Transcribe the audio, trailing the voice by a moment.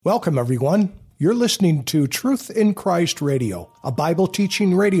Welcome, everyone. You're listening to Truth in Christ Radio, a Bible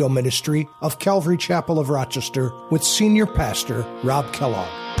teaching radio ministry of Calvary Chapel of Rochester with Senior Pastor Rob Kellogg.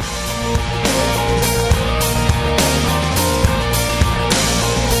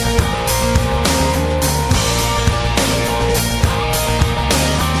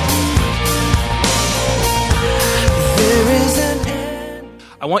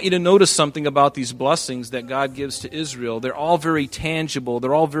 I want you to notice something about these blessings that God gives to Israel. They're all very tangible.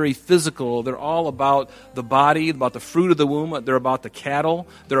 They're all very physical. They're all about the body, about the fruit of the womb. They're about the cattle.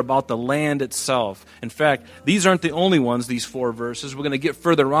 They're about the land itself. In fact, these aren't the only ones, these four verses. We're going to get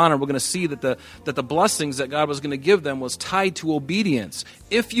further on, and we're going to see that the blessings that God was going to give them was tied to obedience.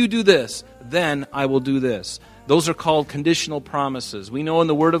 If you do this, then I will do this. Those are called conditional promises. We know in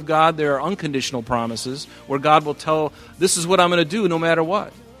the Word of God there are unconditional promises where God will tell, this is what I'm going to do no matter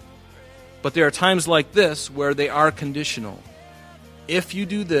what. But there are times like this where they are conditional. If you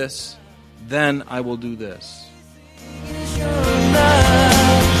do this, then I will do this. How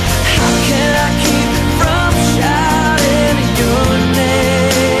can I keep from shouting your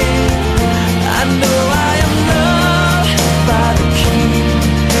name? I know I am loved by the King,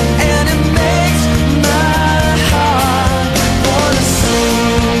 and it makes my heart want to sing.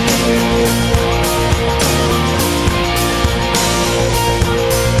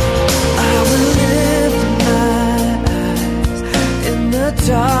 I will lift my eyes in the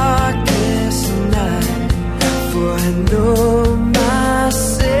darkest night, for I know my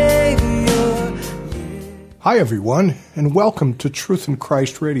Savior. Hi, everyone, and welcome to Truth in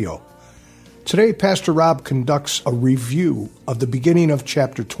Christ Radio. Today, Pastor Rob conducts a review of the beginning of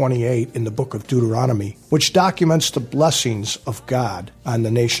chapter 28 in the book of Deuteronomy, which documents the blessings of God on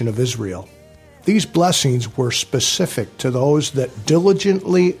the nation of Israel. These blessings were specific to those that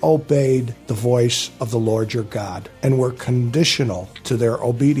diligently obeyed the voice of the Lord your God and were conditional to their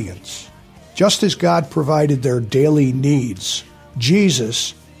obedience. Just as God provided their daily needs,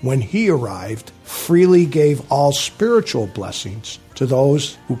 Jesus, when he arrived, freely gave all spiritual blessings to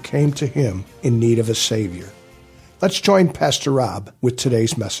those who came to him in need of a Savior. Let's join Pastor Rob with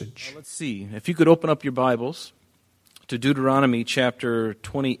today's message. Let's see. If you could open up your Bibles to Deuteronomy chapter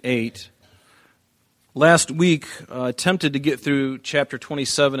 28. Last week, attempted to get through chapter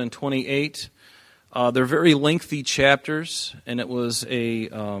 27 and 28. They're very lengthy chapters, and it was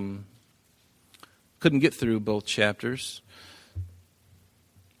couldn't get through both chapters.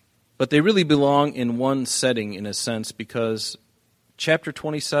 But they really belong in one setting, in a sense, because chapter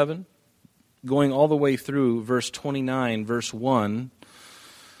 27, going all the way through verse 29, verse 1,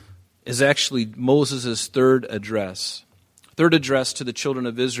 is actually Moses' third address to the children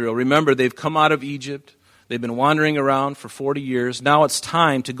of Israel. Remember, they've come out of Egypt. They've been wandering around for 40 years. Now it's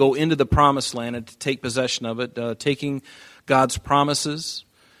time to go into the promised land and to take possession of it, taking God's promises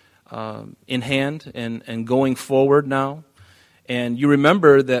in hand and going forward now. And you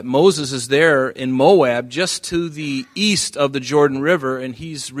remember that Moses is there in Moab, just to the east of the Jordan River, and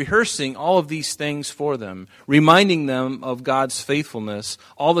he's rehearsing all of these things for them, reminding them of God's faithfulness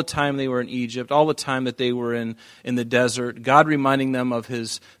all the time they were in Egypt, all the time that they were in the desert, God reminding them of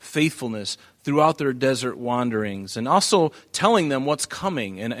his faithfulness throughout their desert wanderings, and also telling them what's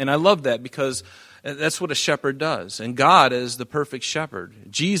coming. And I love that, because that's what a shepherd does. And God is the perfect shepherd.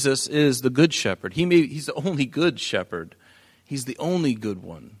 Jesus is the good shepherd. He's the only good shepherd. He's the only good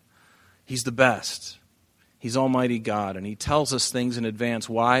one. He's the best. He's Almighty God, and he tells us things in advance.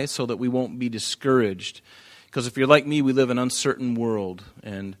 Why? So that we won't be discouraged. Because if you're like me, we live in an uncertain world,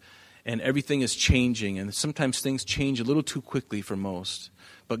 and everything is changing, and sometimes things change a little too quickly for most.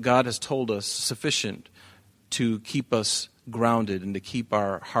 But God has told us sufficient to keep us grounded and to keep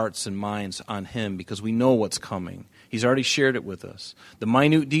our hearts and minds on him, because we know what's coming. He's already shared it with us. The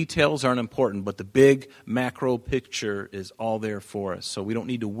minute details aren't important, but the big macro picture is all there for us, so we don't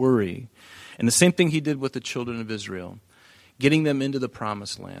need to worry. And the same thing he did with the children of Israel, getting them into the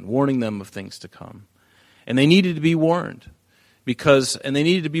promised land, warning them of things to come. And they needed to be warned, and they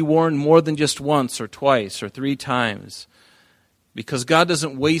needed to be warned more than just once or twice or 3 times, because God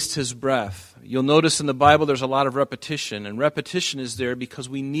doesn't waste his breath. You'll notice in the Bible there's a lot of repetition, and repetition is there because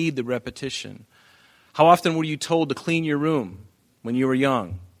we need the repetition. How often were you told to clean your room when you were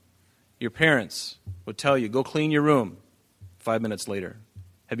young? Your parents would tell you, go clean your room. 5 minutes later.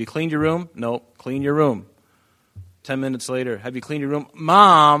 Have you cleaned your room? No, clean your room. 10 minutes later, have you cleaned your room?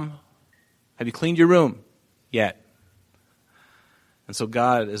 Mom, have you cleaned your room? Yet. And so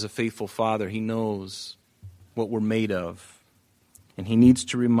God is a faithful Father. He knows what we're made of. And he needs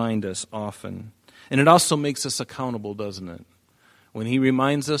to remind us often. And it also makes us accountable, doesn't it? When he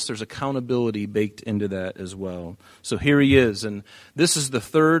reminds us, there's accountability baked into that as well. So here he is, and this is the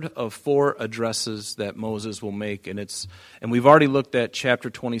third of 4 addresses that Moses will make, and we've already looked at chapter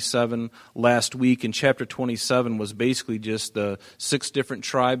 27 last week, and chapter 27 was basically just the 6 different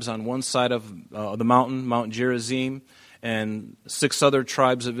tribes on one side of the mountain, Mount Gerizim, and 6 other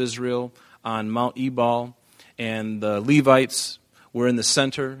tribes of Israel on Mount Ebal, and the Levites were in the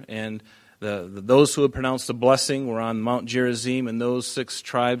center, and those who would pronounce the blessing were on Mount Gerizim, and those 6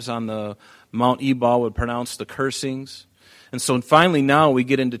 tribes on the Mount Ebal would pronounce the cursings. And so finally now we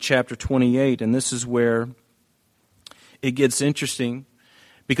get into chapter 28, and this is where it gets interesting,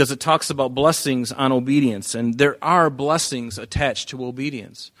 because it talks about blessings on obedience, and there are blessings attached to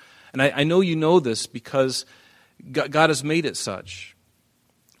obedience. And I know you know this because God has made it such.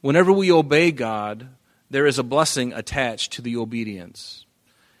 Whenever we obey God, there is a blessing attached to the obedience.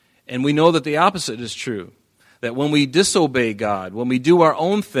 And we know that the opposite is true. That when we disobey God, when we do our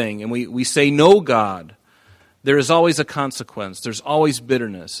own thing and we say no God, there is always a consequence. There's always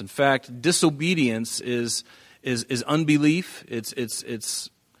bitterness. In fact, disobedience is unbelief. It's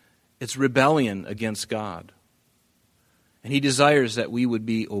rebellion against God. And he desires that we would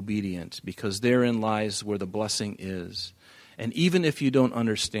be obedient, because therein lies where the blessing is. And even if you don't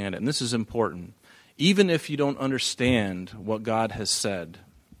understand it, and this is important, even if you don't understand what God has said,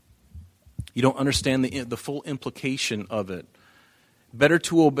 you don't understand the full implication of it, better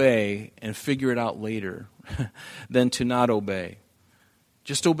to obey and figure it out later than to not obey.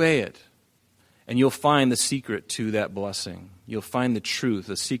 Just obey it, and you'll find the secret to that blessing. You'll find the truth,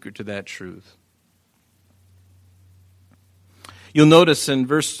 the secret to that truth. You'll notice in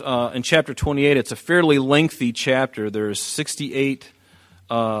chapter 28, it's a fairly lengthy chapter. There's 68.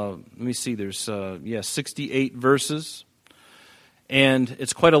 There's 68 verses. And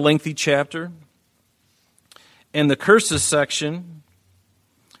it's quite a lengthy chapter. And the curses section,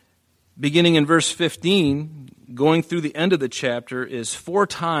 beginning in verse 15, going through the end of the chapter, is 4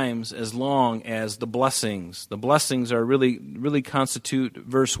 times as long as the blessings. The blessings are really constitute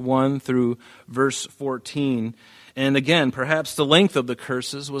verse 1 through verse 14. And again, perhaps the length of the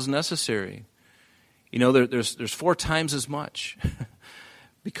curses was necessary. You know, there's 4 times as much.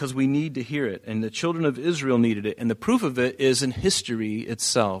 Because we need to hear it, and the children of Israel needed it. And the proof of it is in history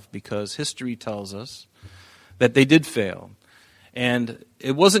itself, because history tells us that they did fail. And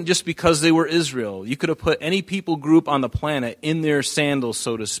it wasn't just because they were Israel. You could have put any people group on the planet in their sandals,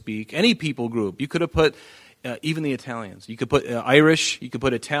 so to speak. Any people group. You could have put even the Italians. You could put Irish, you could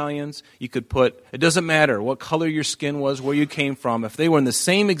put Italians, you could put, it doesn't matter what color your skin was, where you came from. If they were in the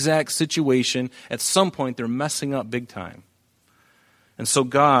same exact situation, at some point they're messing up big time. And so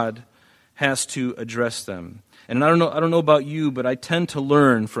God has to address them. And I don't know about you, but I tend to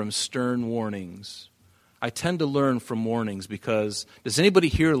learn from stern warnings. I tend to learn from warnings because, does anybody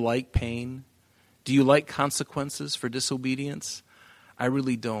here like pain? Do you like consequences for disobedience? I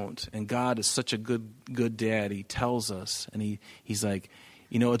really don't. And God is such a good dad. He tells us, and he's like,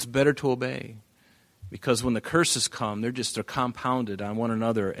 it's better to obey. Because when the curses come, they're compounded on one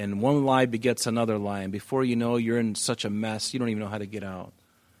another, and one lie begets another lie, and before you know, you're in such a mess, you don't even know how to get out.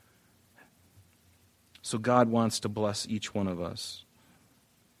 So God wants to bless each one of us.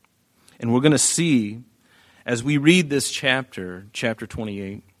 And we're going to see, as we read this chapter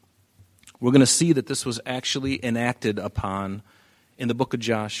 28, we're going to see that this was actually enacted upon in the book of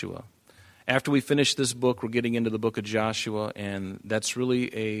Joshua. After we finish this book, we're getting into the book of Joshua, and that's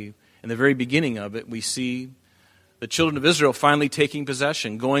really in the very beginning of it, we see the children of Israel finally taking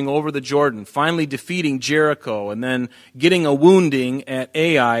possession, going over the Jordan, finally defeating Jericho, and then getting a wounding at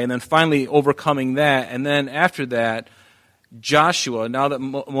Ai, and then finally overcoming that. And then after that, Joshua, now that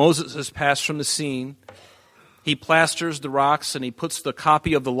Moses has passed from the scene, he plasters the rocks and he puts the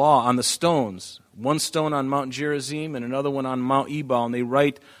copy of the law on the stones. One stone on Mount Gerizim and another one on Mount Ebal, and they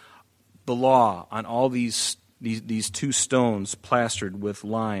write the law on all these 2 stones plastered with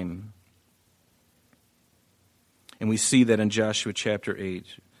lime. And we see that in Joshua chapter 8,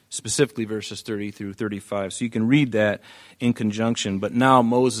 specifically verses 30 through 35. So you can read that in conjunction. But now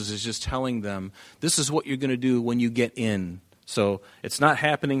Moses is just telling them, this is what you're going to do when you get in. So it's not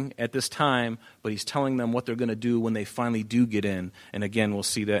happening at this time, but he's telling them what they're going to do when they finally do get in. And again, we'll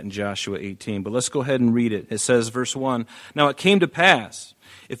see that in Joshua 18. But let's go ahead and read it. It says, verse 1, "Now it came to pass,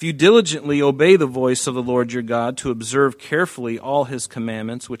 if you diligently obey the voice of the Lord your God to observe carefully all his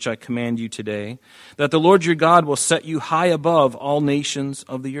commandments, which I command you today, that the Lord your God will set you high above all nations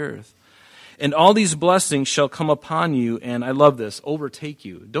of the earth. And all these blessings shall come upon you," and I love this, "overtake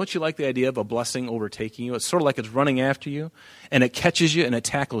you." Don't you like the idea of a blessing overtaking you? It's sort of like it's running after you, and it catches you and it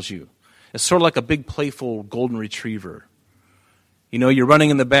tackles you. It's sort of like a big playful golden retriever. You know, you're running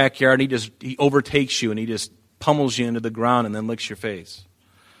in the backyard, and he overtakes you, and he just pummels you into the ground and then licks your face.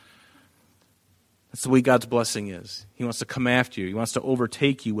 That's the way God's blessing is. He wants to come after you. He wants to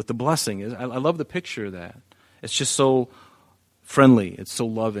overtake you with the blessing. I love the picture of that. It's just so friendly. It's so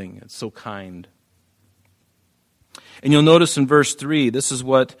loving. It's so kind. And you'll notice in verse 3, this is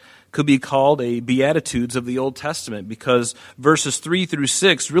what could be called a Beatitudes of the Old Testament, because verses 3 through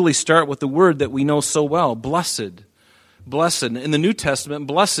 6 really start with the word that we know so well, blessed. Blessed. In the New Testament,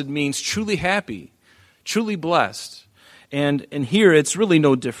 blessed means truly happy, truly blessed. And here it's really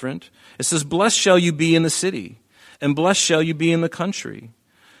no different. It says, blessed shall you be in the city, and blessed shall you be in the country.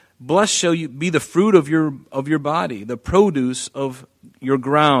 Blessed shall you be the fruit of your body, the produce of your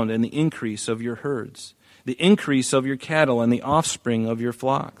ground, and the increase of your herds, the increase of your cattle, and the offspring of your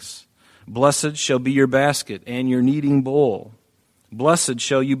flocks. Blessed shall be your basket and your kneading bowl. Blessed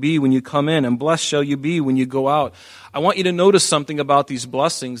shall you be when you come in, and blessed shall you be when you go out. I want you to notice something about these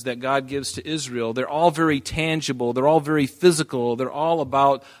blessings that God gives to Israel. They're all very tangible. They're all very physical. They're all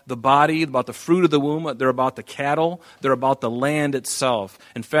about the body, about the fruit of the womb. They're about the cattle. They're about the land itself.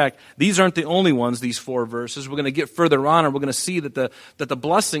 In fact, these aren't the only ones, these 4 verses. We're going to get further on, and we're going to see that the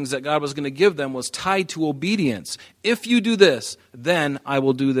blessings that God was going to give them was tied to obedience. If you do this, then I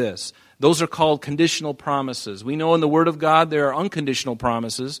will do this. Those are called conditional promises. We know in the Word of God there are unconditional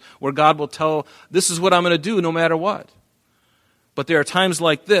promises where God will tell, this is what I'm going to do no matter what. But there are times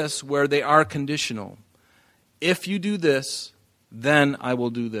like this where they are conditional. If you do this, then I will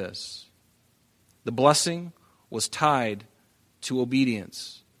do this. The blessing was tied to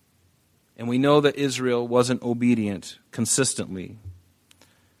obedience. And we know that Israel wasn't obedient consistently.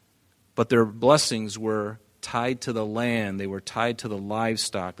 But their blessings were tied to the land, they were tied to the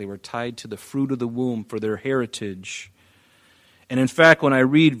livestock, they were tied to the fruit of the womb for their heritage. And in fact, when I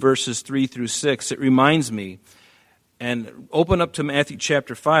read verses 3 through 6, it reminds me, and open up to Matthew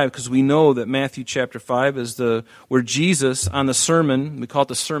chapter 5, because we know that Matthew chapter 5 is where Jesus on the sermon, we call it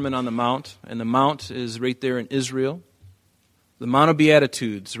the Sermon on the Mount, and the Mount is right there in Israel. The Mount of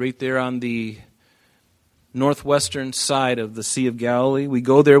Beatitudes, right there on the northwestern side of the Sea of Galilee. We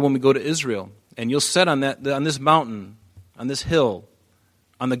go there when we go to Israel. And you'll sit on this mountain, on this hill,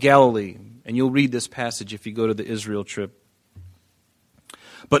 on the Galilee, and you'll read this passage if you go to the Israel trip.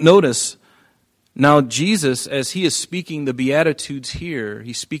 But notice, now Jesus, as he is speaking the Beatitudes here,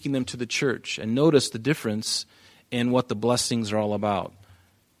 he's speaking them to the church. And notice the difference in what the blessings are all about.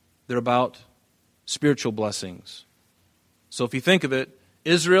 They're about spiritual blessings. So if you think of it,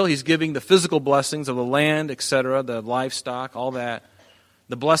 Israel, he's giving the physical blessings of the land, etc., the livestock, all that.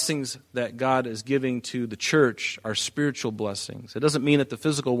 The blessings that God is giving to the church are spiritual blessings. It doesn't mean that the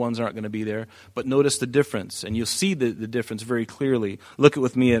physical ones aren't going to be there, but notice the difference, and you'll see the difference very clearly. Look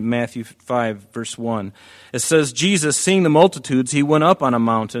with me at Matthew 5, verse 1. It says, Jesus, seeing the multitudes, he went up on a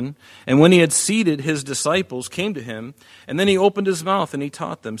mountain, and when he had seated, his disciples came to him, and then he opened his mouth and he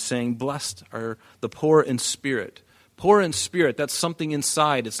taught them, saying, blessed are the poor in spirit. Poor in spirit, that's something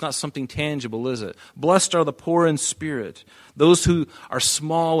inside. It's not something tangible, is it? Blessed are the poor in spirit, those who are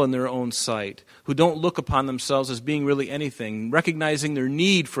small in their own sight, who don't look upon themselves as being really anything, recognizing their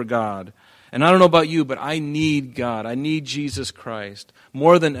need for God. And I don't know about you, but I need God. I need Jesus Christ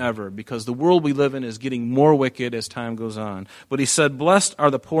more than ever, because the world we live in is getting more wicked as time goes on. But he said, blessed are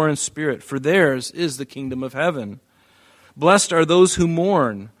the poor in spirit, for theirs is the kingdom of heaven. Blessed are those who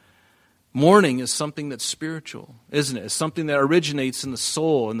mourn. Mourning is something that's spiritual, isn't it? It's something that originates in the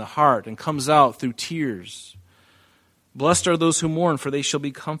soul and the heart and comes out through tears. Blessed are those who mourn, for they shall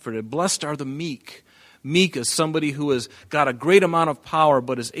be comforted. Blessed are the meek. Meek is somebody who has got a great amount of power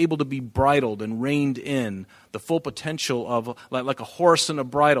but is able to be bridled and reined in. The full potential of, like a horse and a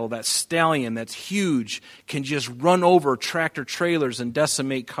bridle, that stallion that's huge can just run over tractor trailers and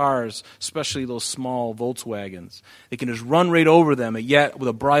decimate cars, especially those small Volkswagens. They can just run right over them, and yet with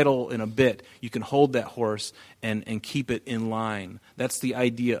a bridle and a bit, you can hold that horse and keep it in line. That's the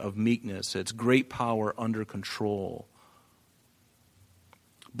idea of meekness. It's great power under control.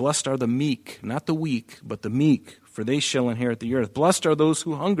 Blessed are the meek, not the weak, but the meek, for they shall inherit the earth. Blessed are those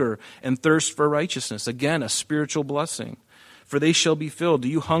who hunger and thirst for righteousness. Again, a spiritual blessing, for they shall be filled. Do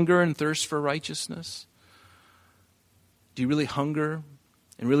you hunger and thirst for righteousness? Do you really hunger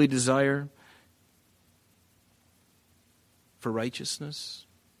and really desire for righteousness?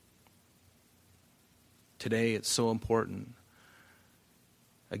 Today, it's so important.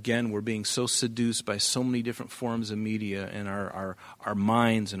 Again, we're being so seduced by so many different forms of media, and our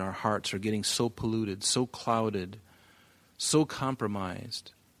minds and our hearts are getting so polluted, so clouded, so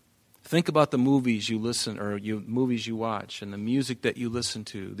compromised. Think about the movies you listen or movies you watch and the music that you listen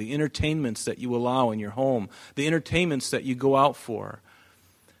to, the entertainments that you allow in your home, the entertainments that you go out for.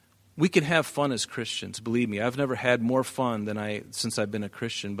 We can have fun as Christians, believe me. I've never had more fun since I've been a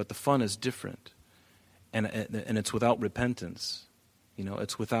Christian, but the fun is different. And it's without repentance.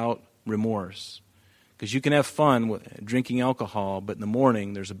 It's without remorse. Because you can have fun drinking alcohol, but in the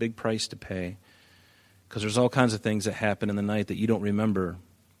morning there's a big price to pay. Because there's all kinds of things that happen in the night that you don't remember.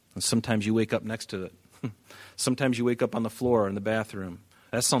 And sometimes you wake up next to it. Sometimes you wake up on the floor in the bathroom.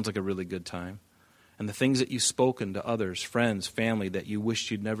 That sounds like a really good time. And the things that you've spoken to others, friends, family, that you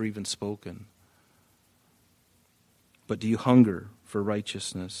wished you'd never even spoken. But do you hunger for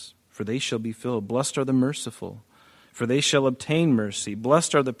righteousness? For they shall be filled. Blessed are the merciful, for they shall obtain mercy.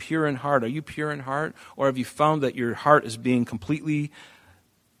 Blessed are the pure in heart. Are you pure in heart? Or have you found that your heart is being completely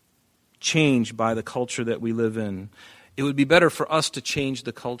changed by the culture that we live in? It would be better for us to change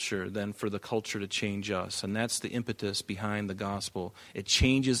the culture than for the culture to change us. And that's the impetus behind the gospel. It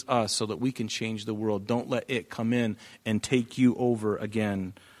changes us so that we can change the world. Don't let it come in and take you over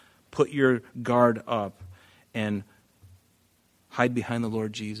again. Put your guard up and hide behind the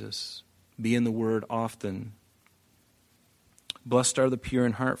Lord Jesus. Be in the Word often. Blessed are the pure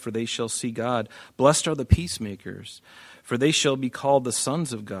in heart, for they shall see God. Blessed are the peacemakers, for they shall be called the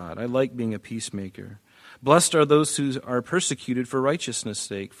sons of God. I like being a peacemaker. Blessed are those who are persecuted for righteousness'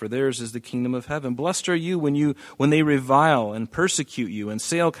 sake, for theirs is the kingdom of heaven. Blessed are you when they revile and persecute you and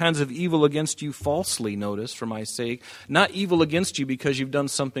say all kinds of evil against you falsely, notice, for my sake. Not evil against you because you've done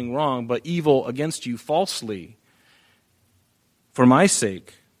something wrong, but evil against you falsely. For my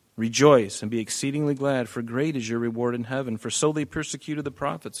sake, rejoice and be exceedingly glad, for great is your reward in heaven. For so they persecuted the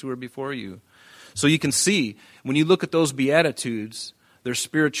prophets who were before you. So you can see, when you look at those Beatitudes, they're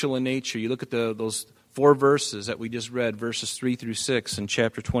spiritual in nature. You look at those 4 verses that we just read, verses 3 through 6 in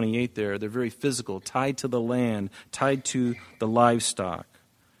chapter 28 there. They're very physical, tied to the land, tied to the livestock.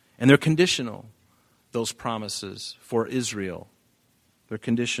 And they're conditional, those promises for Israel. They're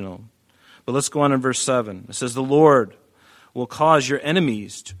conditional. But let's go on in verse 7. It says, the Lord will cause your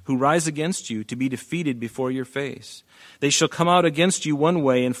enemies who rise against you to be defeated before your face. They shall come out against you one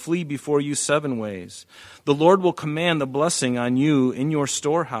way and flee before you 7 ways. The Lord will command the blessing on you in your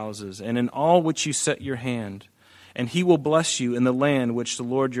storehouses and in all which you set your hand. And he will bless you in the land which the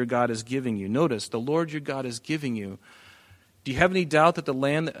Lord your God is giving you. Notice, the Lord your God is giving you. Do you have any doubt that the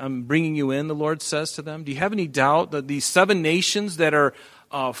land that I'm bringing you in, the Lord says to them? Do you have any doubt that these 7 nations that are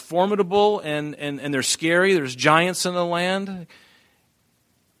formidable and they're scary, there's giants in the land?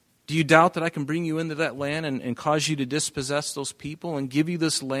 Do you doubt that I can bring you into that land and cause you to dispossess those people and give you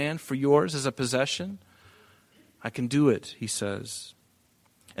this land for yours as a possession? I can do it, he says.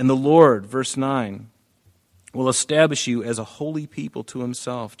 And the Lord, verse 9, will establish you as a holy people to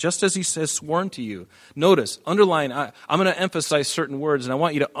himself, just as he has sworn to you. Notice, underline, I'm going to emphasize certain words, and I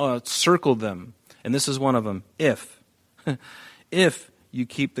want you to circle them. And this is one of them. If. If you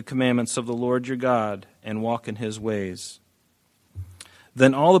keep the commandments of the Lord your God and walk in his ways.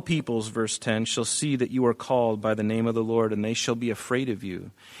 Then all the peoples, verse 10, shall see that you are called by the name of the Lord, and they shall be afraid of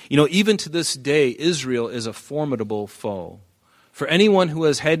you. Even to this day, Israel is a formidable foe. For anyone who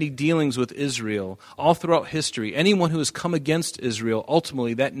has had any dealings with Israel, all throughout history, anyone who has come against Israel,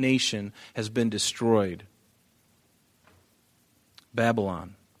 ultimately that nation has been destroyed.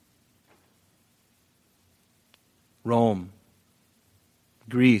 Babylon, Rome,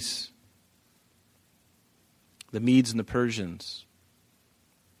 Greece, the Medes and the Persians.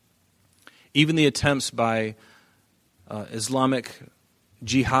 Even the attempts by Islamic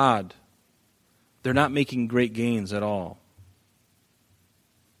jihad, they're not making great gains at all.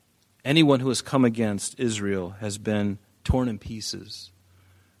 Anyone who has come against Israel has been torn in pieces.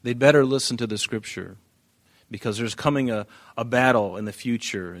 They'd better listen to the Scripture, because there's coming a battle in the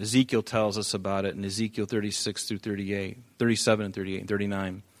future. Ezekiel tells us about it in Ezekiel 36 through 38, 37 and 38 and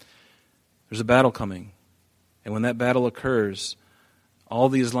 39. There's a battle coming. And when that battle occurs, all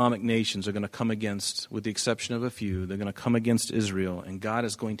the Islamic nations are going to come against, with the exception of a few, they're going to come against Israel, and God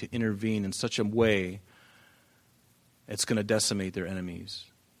is going to intervene in such a way it's going to decimate their enemies.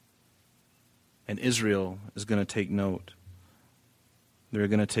 And Israel is going to take note. They're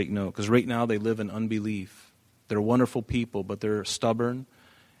going to take note. Because right now they live in unbelief. They're wonderful people, but they're stubborn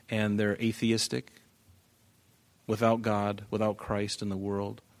and they're atheistic, without God, without Christ in the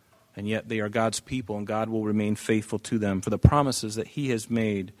world. And yet they are God's people, and God will remain faithful to them for the promises that he has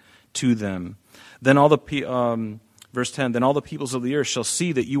made to them. Then verse 10, then all the peoples of the earth shall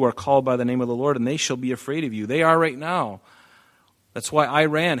see that you are called by the name of the Lord, and they shall be afraid of you. They are right now. That's why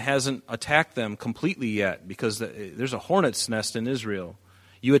Iran hasn't attacked them completely yet, because there's a hornet's nest in Israel.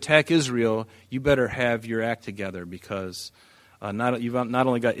 You attack Israel, you better have your act together, because you've not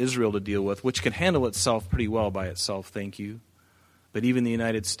only got Israel to deal with, which can handle itself pretty well by itself, thank you, but even the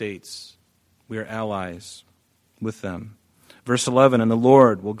United States, we are allies with them. Verse 11, and the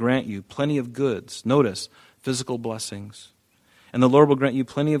Lord will grant you plenty of goods. Notice, physical blessings. And the Lord will grant you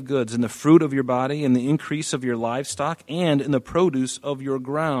plenty of goods in the fruit of your body, in the increase of your livestock, and in the produce of your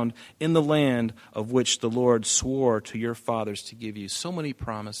ground, in the land of which the Lord swore to your fathers to give you. So many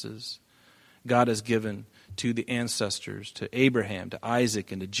promises God has given to the ancestors, to Abraham, to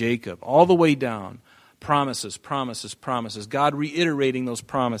Isaac, and to Jacob, all the way down. Promises, promises, promises. God reiterating those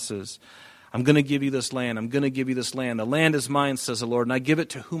promises. I'm going to give you this land. I'm going to give you this land. The land is mine, says the Lord, and I give it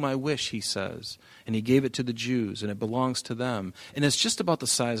to whom I wish, he says. And he gave it to the Jews, and it belongs to them. And it's just about the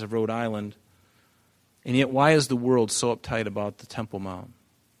size of Rhode Island. And yet, why is the world so uptight about the Temple Mount?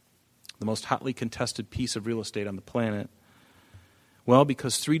 The most hotly contested piece of real estate on the planet. Well,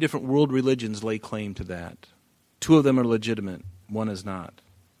 because 3 different world religions lay claim to that. 2 of them are legitimate. 1 is not.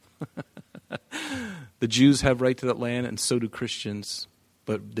 The Jews have right to that land, and so do Christians.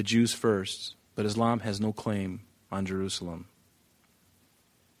 But the Jews first. But Islam has no claim on Jerusalem.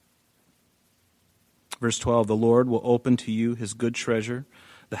 Verse 12, the Lord will open to you his good treasure,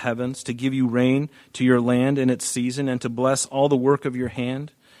 the heavens, to give you rain to your land in its season, and to bless all the work of your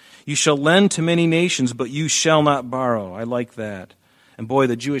hand. You shall lend to many nations, but you shall not borrow. I like that. And boy,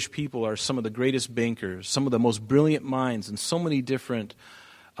 the Jewish people are some of the greatest bankers, some of the most brilliant minds in so many different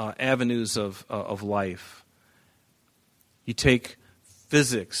avenues of life. You take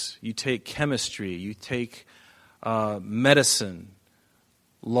physics, you take chemistry, you take medicine,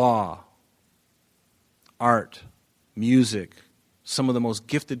 law, art, music. Some of the most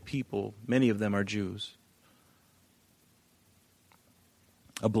gifted people, many of them are Jews.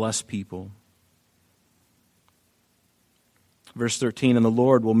 A blessed people. Verse 13, and the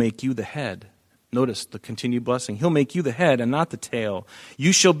Lord will make you the head. Notice the continued blessing. He'll make you the head and not the tail.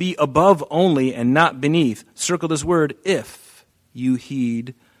 You shall be above only and not beneath. Circle this word, if you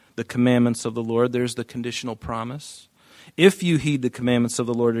heed the commandments of the Lord. There's the conditional promise. If you heed the commandments of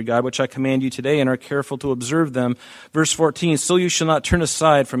the Lord your God, which I command you today, and are careful to observe them. Verse 14, so you shall not turn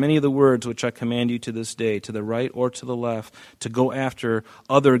aside from any of the words which I command you to this day, to the right or to the left, to go after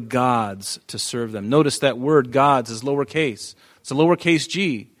other gods to serve them. Notice that word gods is lowercase. It's a lowercase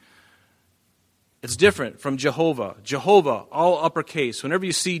g. It's different from Jehovah. Jehovah, all uppercase. Whenever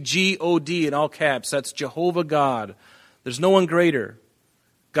you see G-O-D in all caps, that's Jehovah God. There's no one greater.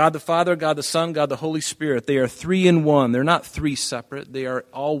 God the Father, God the Son, God the Holy Spirit. They are 3 in 1. They're not 3 separate. They are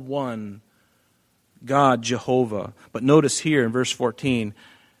all one. God, Jehovah. But notice here in verse 14,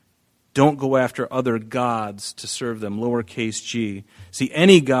 don't go after other gods to serve them, lowercase g. See,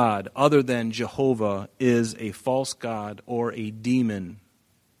 any god other than Jehovah is a false god or a demon.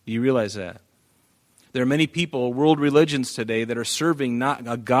 Do you realize that? There are many people, world religions today, that are serving not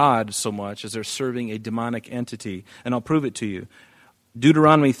a god so much as they're serving a demonic entity. And I'll prove it to you.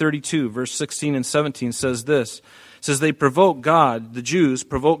 Deuteronomy 32, verse 16 and 17 says this. It says, they provoke God, the Jews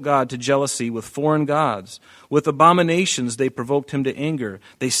provoke God to jealousy with foreign gods. With abominations they provoked him to anger.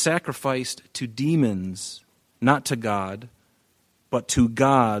 They sacrificed to demons, not to God, but to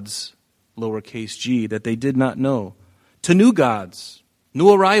gods, lowercase g, that they did not know. To new gods,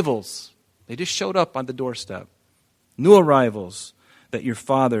 new arrivals. They just showed up on the doorstep. New arrivals that your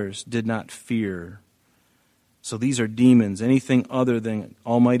fathers did not fear. So these are demons. Anything other than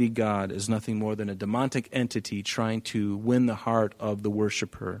Almighty God is nothing more than a demonic entity trying to win the heart of the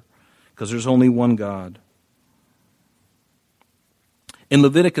worshiper, because there's only one God. In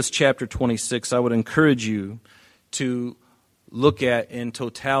Leviticus chapter 26, I would encourage you to look at in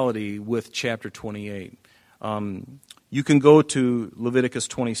totality with chapter 28. You can go to Leviticus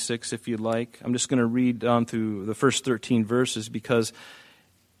 26 if you'd like. I'm just going to read down through the first 13 verses, because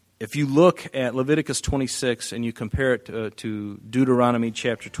if you look at Leviticus 26 and you compare it to Deuteronomy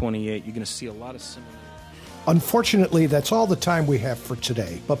chapter 28, you're going to see a lot of similarities. Unfortunately, that's all the time we have for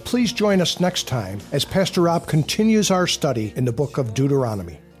today. But please join us next time as Pastor Rob continues our study in the book of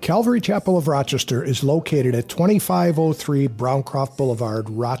Deuteronomy. Calvary Chapel of Rochester is located at 2503 Browncroft Boulevard,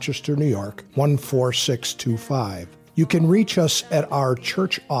 Rochester, New York, 14625. You can reach us at our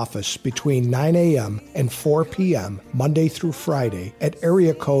church office between 9 a.m. and 4 p.m. Monday through Friday at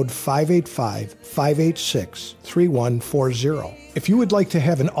area code 585-586-3140. If you would like to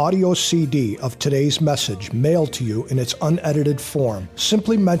have an audio CD of today's message mailed to you in its unedited form,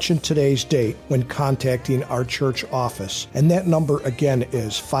 simply mention today's date when contacting our church office. And that number again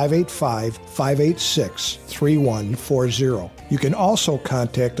is 585-586-3140. You can also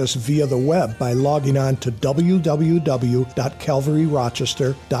contact us via the web by logging on to www.church.org.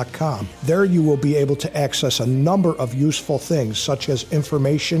 www.calvaryrochester.com. There you will be able to access a number of useful things, such as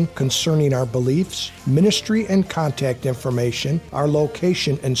information concerning our beliefs, ministry and contact information, our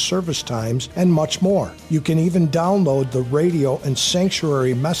location and service times, and much more. You can even download the radio and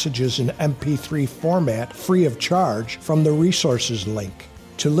sanctuary messages in MP3 format free of charge from the resources link.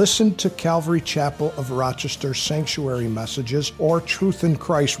 To listen to Calvary Chapel of Rochester Sanctuary messages or Truth in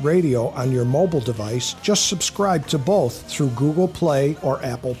Christ Radio on your mobile device, just subscribe to both through Google Play or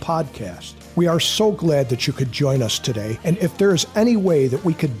Apple Podcast. We are so glad that you could join us today, and if there is any way that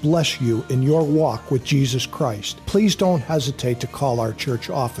we could bless you in your walk with Jesus Christ, please don't hesitate to call our church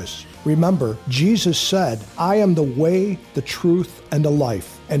office. Remember, Jesus said, "I am the way, the truth, and the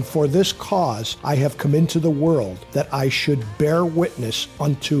life, and for this cause I have come into the world, that I should bear witness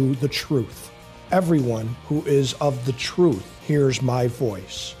unto the truth. Everyone who is of the truth hears my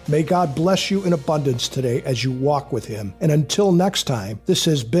voice." May God bless you in abundance today as you walk with Him. And until next time, this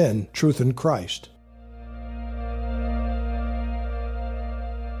has been Truth in Christ.